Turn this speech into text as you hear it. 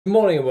Good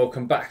morning and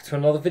welcome back to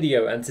another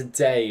video, and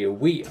today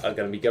we are going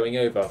to be going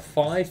over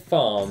 5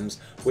 farms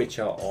which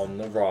are on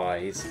the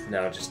rise.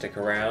 Now just stick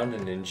around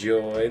and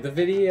enjoy the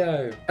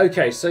video.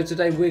 Okay, so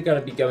today we're going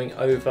to be going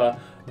over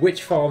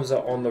which farms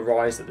are on the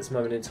rise at this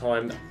moment in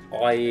time,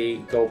 i.e.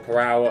 gold per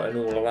hour and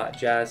all of that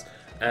jazz,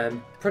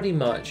 and pretty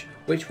much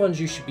which ones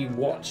you should be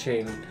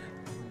watching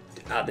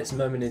at this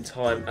moment in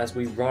time as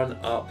we run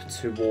up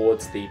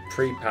towards the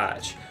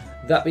pre-patch.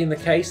 That being the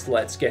case,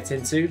 let's get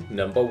into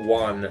number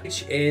 1,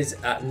 which is,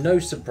 at no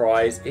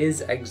surprise,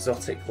 is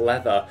exotic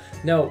leather.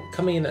 Now,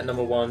 coming in at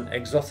number 1,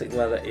 exotic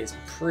leather is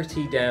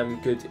pretty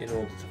damn good in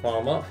order to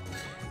farm up.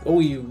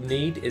 All you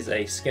need is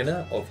a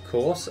skinner, of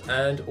course,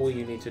 and all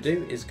you need to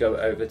do is go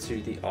over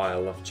to the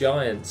Isle of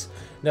Giants.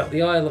 Now,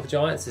 the Isle of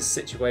Giants is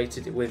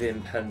situated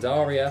within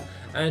Pandaria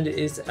and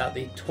is at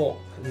the top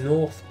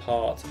north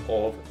part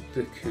of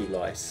the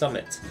Kulai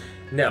Summit.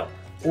 Now,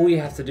 all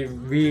you have to do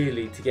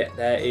really to get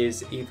there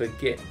is either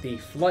get the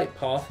flight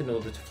path in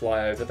order to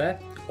fly over there,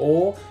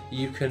 or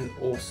you can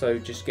also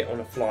just get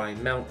on a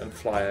flying mount and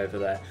fly over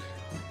there.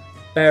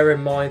 Bear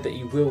in mind that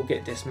you will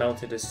get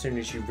dismounted as soon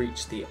as you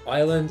reach the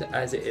island,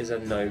 as it is a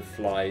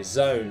no-fly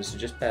zone, so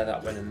just bear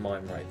that one in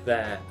mind right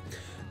there.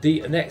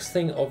 The next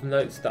thing of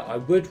note that I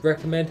would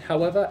recommend,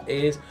 however,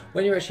 is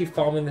when you're actually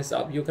farming this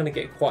up, you're going to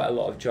get quite a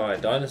lot of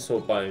giant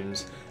dinosaur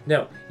bones.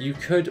 Now, you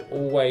could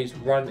always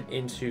run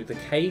into the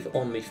cave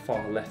on the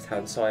far left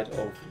hand side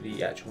of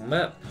the actual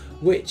map,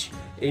 which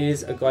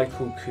is a guy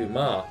called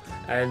Kumar,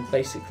 and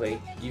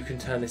basically you can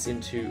turn this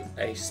into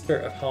a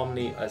Spirit of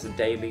Harmony as a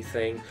daily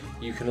thing.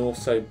 You can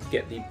also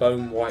get the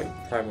Bone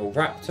White Primal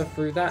Raptor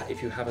through that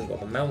if you haven't got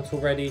the mount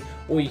already,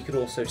 or you could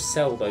also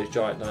sell those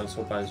giant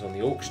dinosaur bones on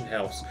the auction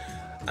house.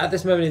 At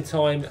this moment in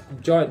time,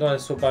 giant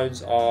dinosaur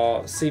bones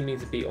are seeming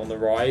to be on the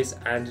rise,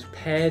 and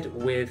paired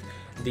with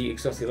the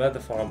exotic leather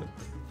farm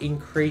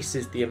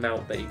increases the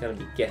amount that you're going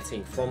to be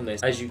getting from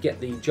this, as you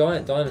get the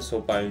giant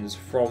dinosaur bones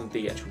from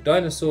the actual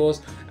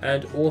dinosaurs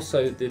and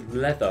also the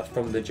leather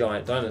from the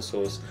giant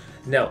dinosaurs.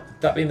 Now,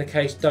 that being the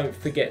case, don't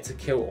forget to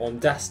kill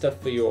Ondasta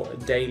for your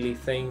daily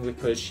thing,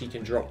 because she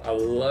can drop a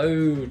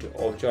load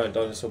of giant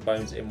dinosaur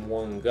bones in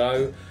one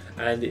go,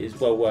 and it is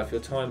well worth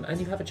your time, and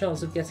you have a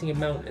chance of getting a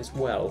mount as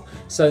well.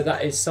 So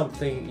that is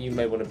something you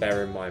may want to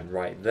bear in mind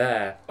right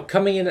there.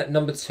 Coming in at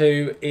number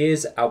 2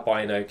 is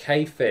albino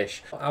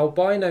cavefish.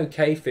 Albino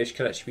cavefish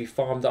can actually be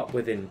farmed up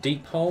within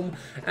Deepholm,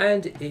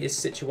 and it is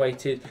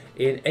situated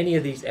in any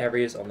of these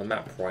areas on the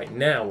map right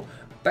now.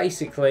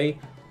 Basically,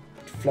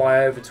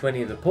 fly over to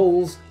any of the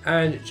pools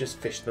and just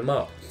fish them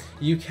up.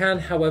 You can,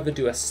 however,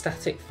 do a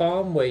static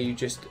farm where you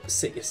just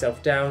sit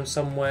yourself down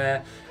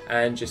somewhere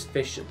and just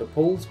fish at the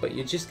pools, but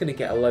you're just going to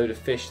get a load of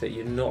fish that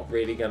you're not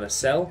really going to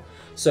sell.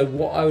 So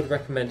what I would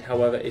recommend,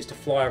 however, is to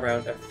fly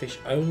around and fish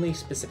only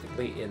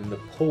specifically in the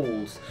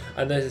pools.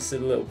 I know this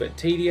is a little bit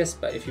tedious,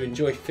 but if you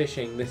enjoy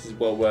fishing, this is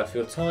well worth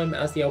your time,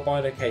 as the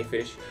albino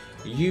cavefish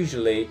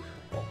usually,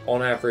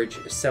 on average,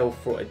 sell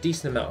for a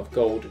decent amount of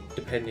gold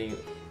depending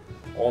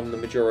on the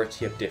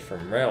majority of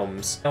different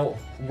realms. Now,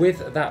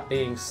 with that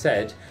being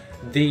said,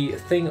 the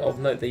thing of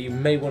note that you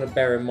may want to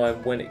bear in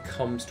mind when it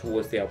comes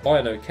towards the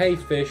albino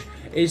cavefish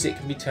is it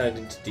can be turned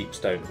into deep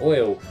stone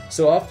oil.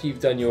 So after you've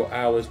done your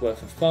hours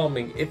worth of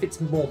farming, if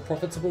it's more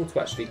profitable to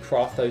actually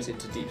craft those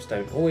into deep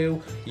stone oil,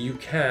 you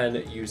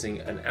can, using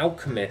an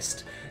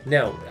alchemist.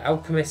 Now,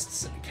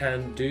 alchemists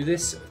can do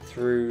this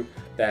through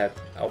their,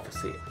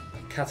 obviously,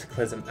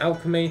 Cataclysm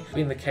Alchemy.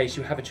 In the case,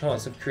 you have a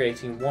chance of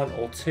creating 1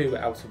 or 2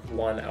 out of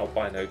 1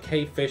 albino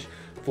cavefish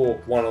for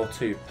 1 or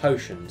 2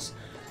 potions.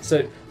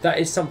 So that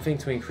is something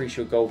to increase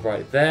your gold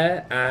right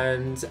there,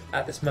 and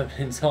at this moment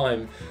in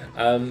time,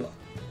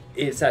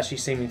 it's actually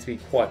seeming to be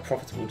quite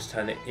profitable to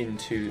turn it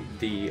into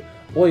the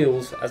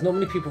oils, as not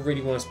many people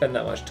really want to spend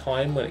that much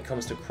time when it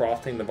comes to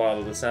crafting the Vial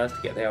of the Sands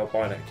to get the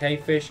albino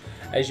cavefish,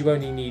 as you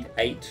only need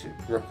 8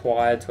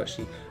 required to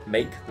actually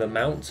make the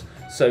mount.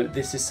 So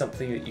this is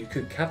something that you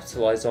could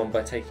capitalize on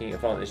by taking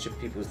advantage of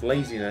people's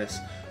laziness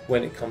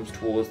when it comes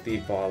towards the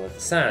Vial of the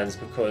Sands,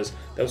 because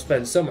they'll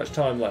spend so much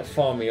time like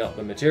farming up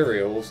the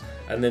materials,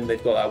 and then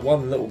they've got that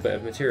one little bit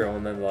of material,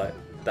 and then like,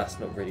 that's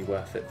not really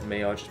worth it for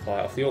me, I'll just buy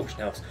it off the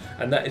auction house.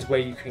 And that is where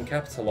you can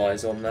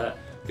capitalize on that,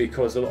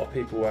 because a lot of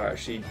people are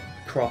actually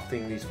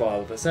crafting these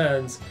Vial of the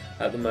Sands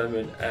at the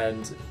moment,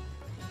 and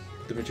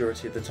the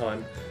majority of the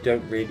time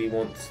don't really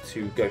want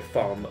to go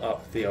farm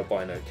up the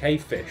albino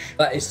cavefish.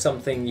 That is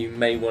something you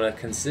may want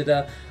to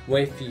consider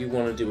if you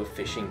want to do a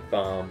fishing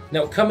farm.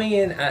 Now, coming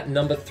in at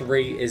number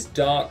 3 is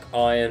dark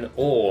iron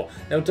ore.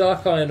 Now,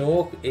 dark iron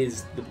ore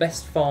is the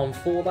best farm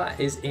for that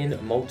is in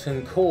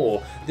Molten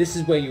Core. This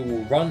is where you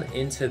will run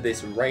into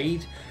this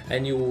raid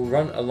and you will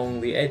run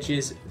along the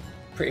edges,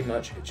 pretty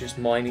much just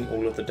mining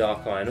all of the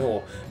dark iron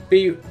ore.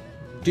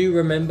 Do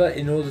remember,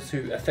 in order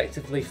to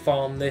effectively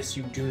farm this,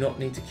 you do not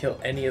need to kill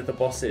any of the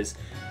bosses.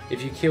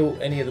 If you kill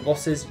any of the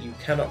bosses, you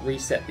cannot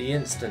reset the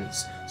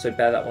instance, so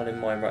bear that one in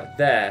mind right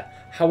there.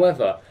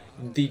 However,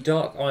 The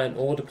dark iron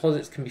ore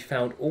deposits can be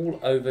found all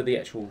over the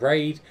actual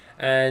raid,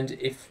 and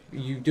if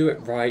you do it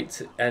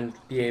right and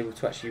be able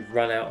to actually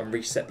run out and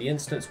reset the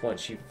instance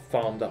once you've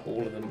farmed up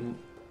all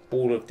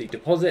of the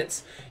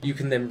deposits, you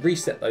can then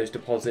reset those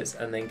deposits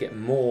and then get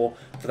more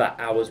for that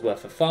hour's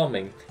worth of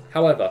farming.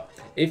 However,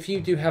 if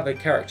you do have a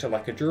character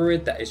like a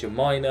druid that is your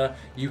miner,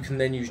 you can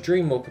then use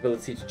Dreamwalk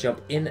ability to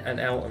jump in and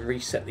out and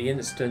reset the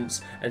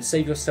instance and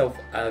save yourself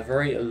a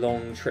very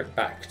long trip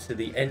back to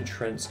the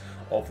entrance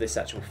of this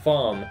actual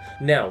farm.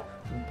 Now,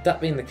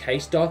 that being the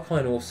case, dark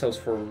iron ore sells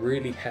for a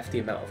really hefty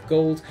amount of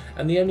gold,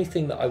 and the only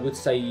thing that I would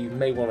say you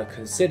may want to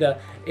consider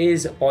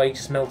is by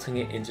smelting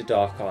it into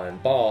dark iron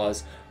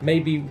bars.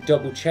 Maybe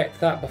double check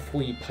that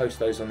before you post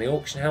those on the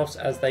auction house,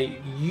 as they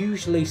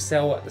usually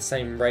sell at the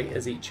same rate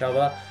as each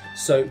other,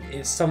 so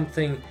it's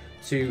something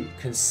to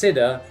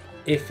consider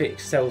if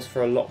it sells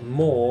for a lot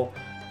more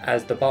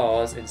as the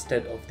bars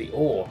instead of the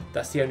ore.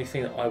 That's the only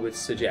thing that I would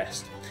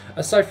suggest.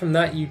 Aside from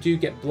that, you do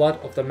get blood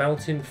of the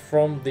mountain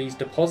from these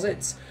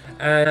deposits,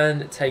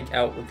 and take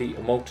out the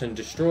molten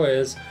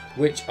destroyers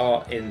which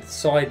are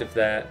inside of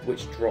there,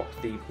 which drop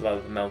the blood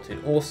of the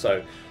mountain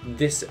also.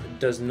 This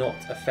does not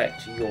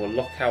affect your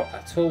lockout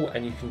at all,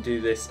 and you can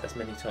do this as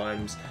many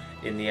times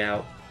in the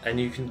hour, and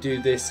you can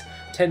do this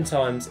 10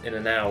 times in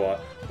an hour,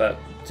 but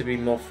to be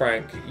more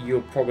frank,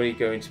 you're probably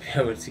going to be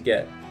able to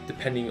get,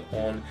 depending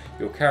on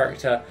your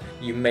character,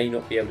 you may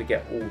not be able to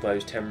get all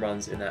those 10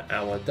 runs in that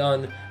hour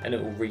done, and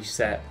it will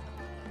reset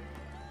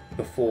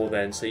before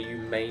then, so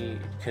you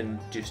can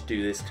just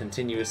do this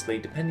continuously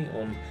depending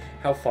on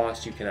how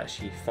fast you can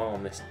actually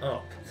farm this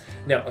up.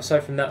 Now,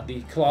 aside from that,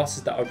 the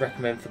classes that I would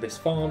recommend for this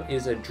farm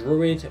is a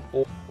druid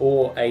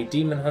or a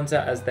demon hunter,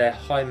 as their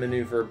high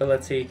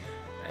maneuverability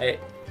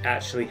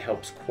actually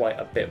helps quite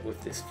a bit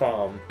with this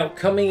farm. Now,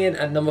 coming in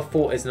at number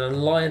 4 is an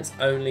alliance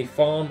only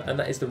farm, and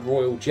that is the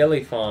Royal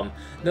Jelly farm.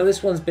 Now,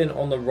 this one's been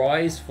on the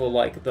rise for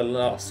like the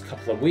last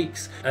couple of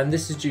weeks, and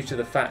this is due to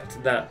the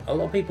fact that a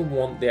lot of people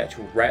want the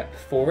actual rep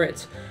for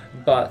it,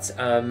 but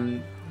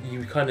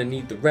you kind of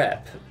need the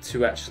rep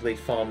to actually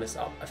farm this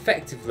up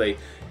effectively.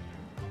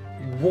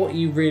 What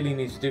you really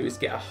need to do is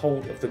get a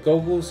hold of the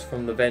goggles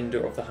from the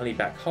vendor of the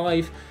Honeyback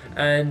Hive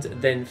and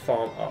then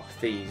farm up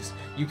these.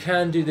 You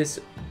can do this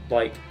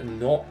like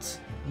not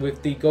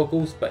with the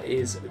goggles, but it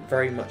is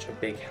very much a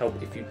big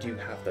help if you do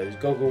have those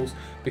goggles,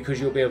 because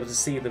you'll be able to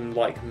see them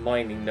like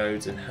mining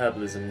nodes and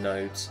herbalism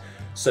nodes.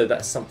 So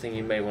that's something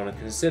you may want to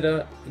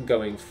consider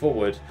going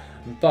forward.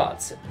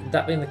 But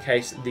that being the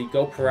case, the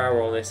gold per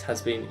hour on this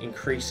has been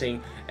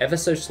increasing ever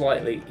so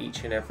slightly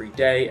each and every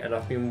day, and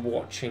I've been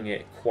watching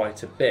it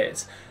quite a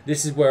bit.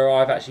 This is where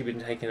I've actually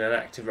been taking an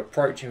active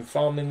approach in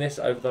farming this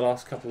over the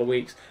last couple of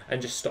weeks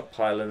and just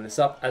stockpiling this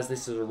up, as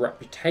this is a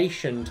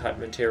reputation type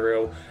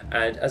material,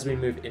 and as we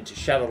move into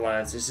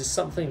Shadowlands, this is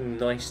something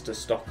nice to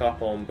stock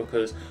up on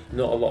because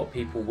not a lot of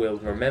people will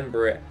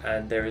remember it,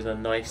 and there is a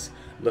nice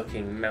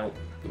looking mount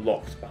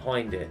locked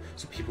behind it,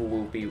 so people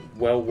will be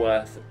well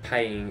worth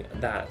paying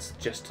that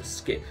just to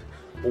skip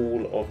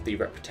all of the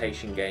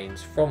reputation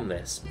gains from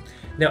this.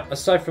 Now,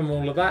 aside from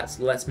all of that,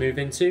 let's move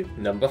into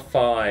number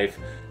 5.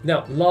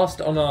 Now,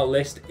 last on our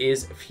list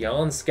is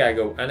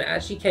Fjarnskagel, and it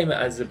actually came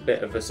as a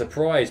bit of a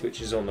surprise,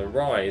 which is on the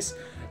rise.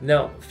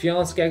 Now,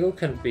 Fjarnskagel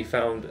can be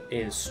found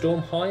in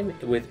Stormheim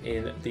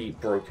within the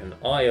Broken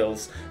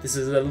Isles. This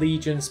is a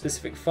Legion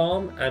specific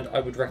farm, and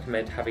I would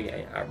recommend having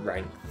it at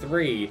rank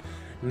 3.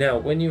 Now,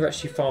 when you're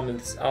actually farming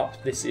this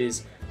up, this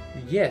is,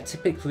 yeah,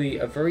 typically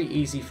a very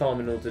easy farm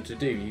in order to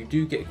do. You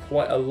do get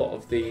quite a lot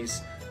of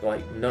these,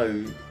 quite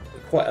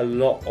a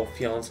lot of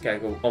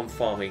Fjarnskagel on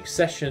farming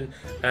session,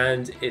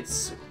 and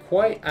it's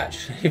quite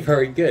actually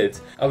very good.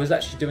 I was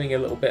actually doing a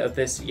little bit of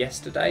this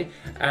yesterday,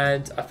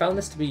 and I found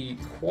this to be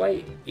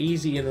quite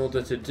easy in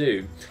order to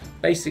do.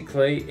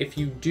 Basically, if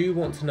you do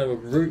want to know a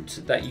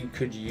route that you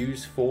could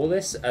use for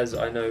this, as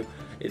I know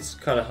it's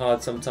kind of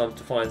hard sometimes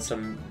to find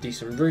some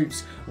decent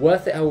routes,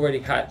 WorthIt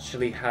already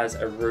actually has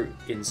a route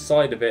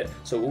inside of it,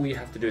 so all you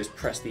have to do is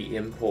press the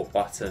import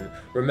button.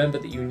 Remember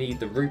that you need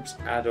the routes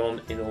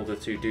add-on in order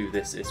to do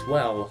this as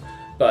well.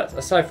 But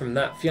aside from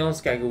that,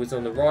 Fjarnskagel was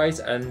on the rise,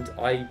 and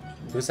I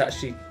was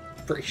actually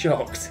pretty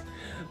shocked.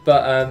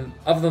 But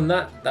other than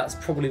that, that's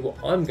probably what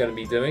I'm going to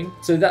be doing.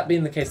 So that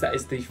being the case, that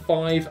is the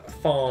 5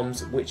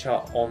 farms which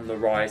are on the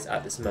rise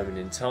at this moment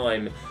in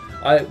time.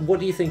 What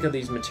do you think of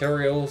these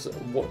materials?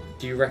 What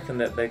do you reckon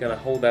that they're going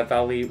to hold their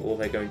value, or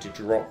they're going to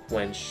drop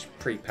when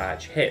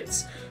pre-patch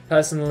hits?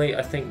 Personally,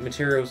 I think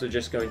materials are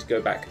just going to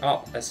go back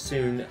up as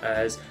soon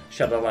as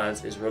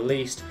Shadowlands is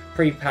released.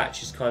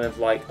 Pre-patch is kind of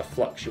like a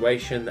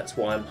fluctuation, that's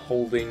why I'm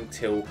holding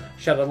till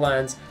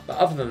Shadowlands. But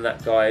other than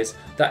that, guys,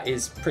 that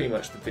is pretty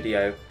much the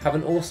video. Have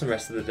an awesome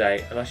rest of the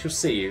day, and I shall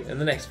see you in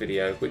the next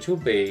video, which will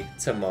be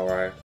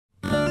tomorrow.